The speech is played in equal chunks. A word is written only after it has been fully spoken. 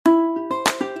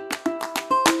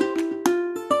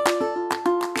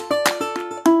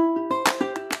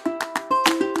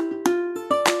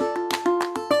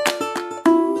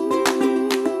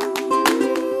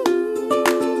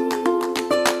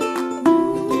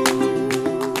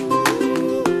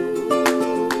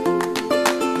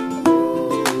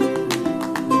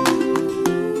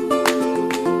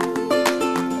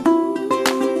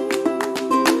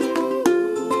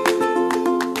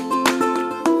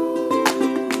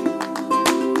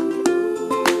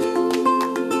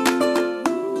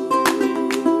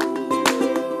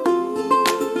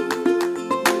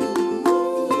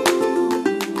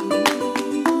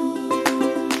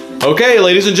Okay,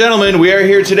 ladies and gentlemen, we are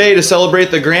here today to celebrate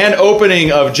the grand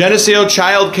opening of Geneseo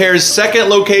Child Care's second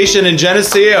location in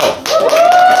Geneseo.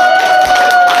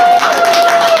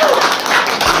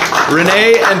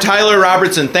 Renee and Tyler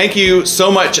Robertson, thank you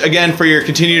so much again for your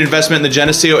continued investment in the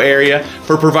Geneseo area,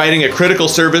 for providing a critical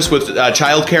service with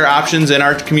child care options in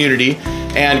our community.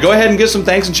 And go ahead and give some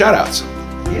thanks and shout outs.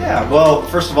 Yeah, well,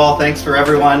 first of all, thanks for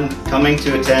everyone coming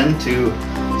to attend to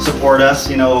support us.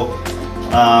 You know,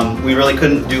 we really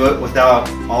couldn't do it without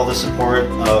all the support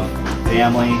of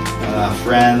family,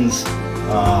 friends,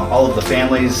 all of the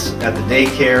families at the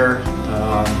daycare,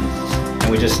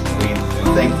 and we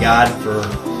thank God for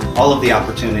all of the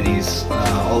opportunities,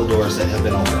 all the doors that have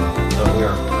been opened. So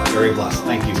we're very blessed.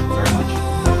 Thank you very much.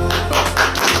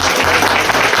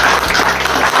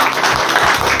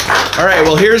 All right,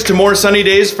 well, here's to more sunny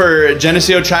days for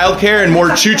Geneseo Child Care and more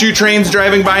choo-choo trains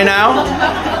driving by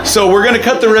now. So we're gonna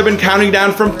cut the ribbon counting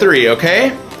down from 3,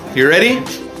 okay? You ready?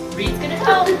 Reed's gonna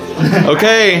count.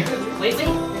 Okay. Wait,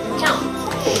 count.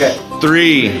 Okay.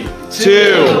 3,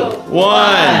 2,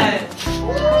 1.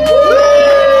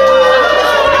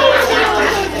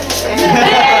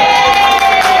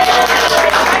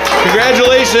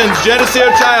 Congratulations, Geneseo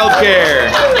Child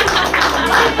Care.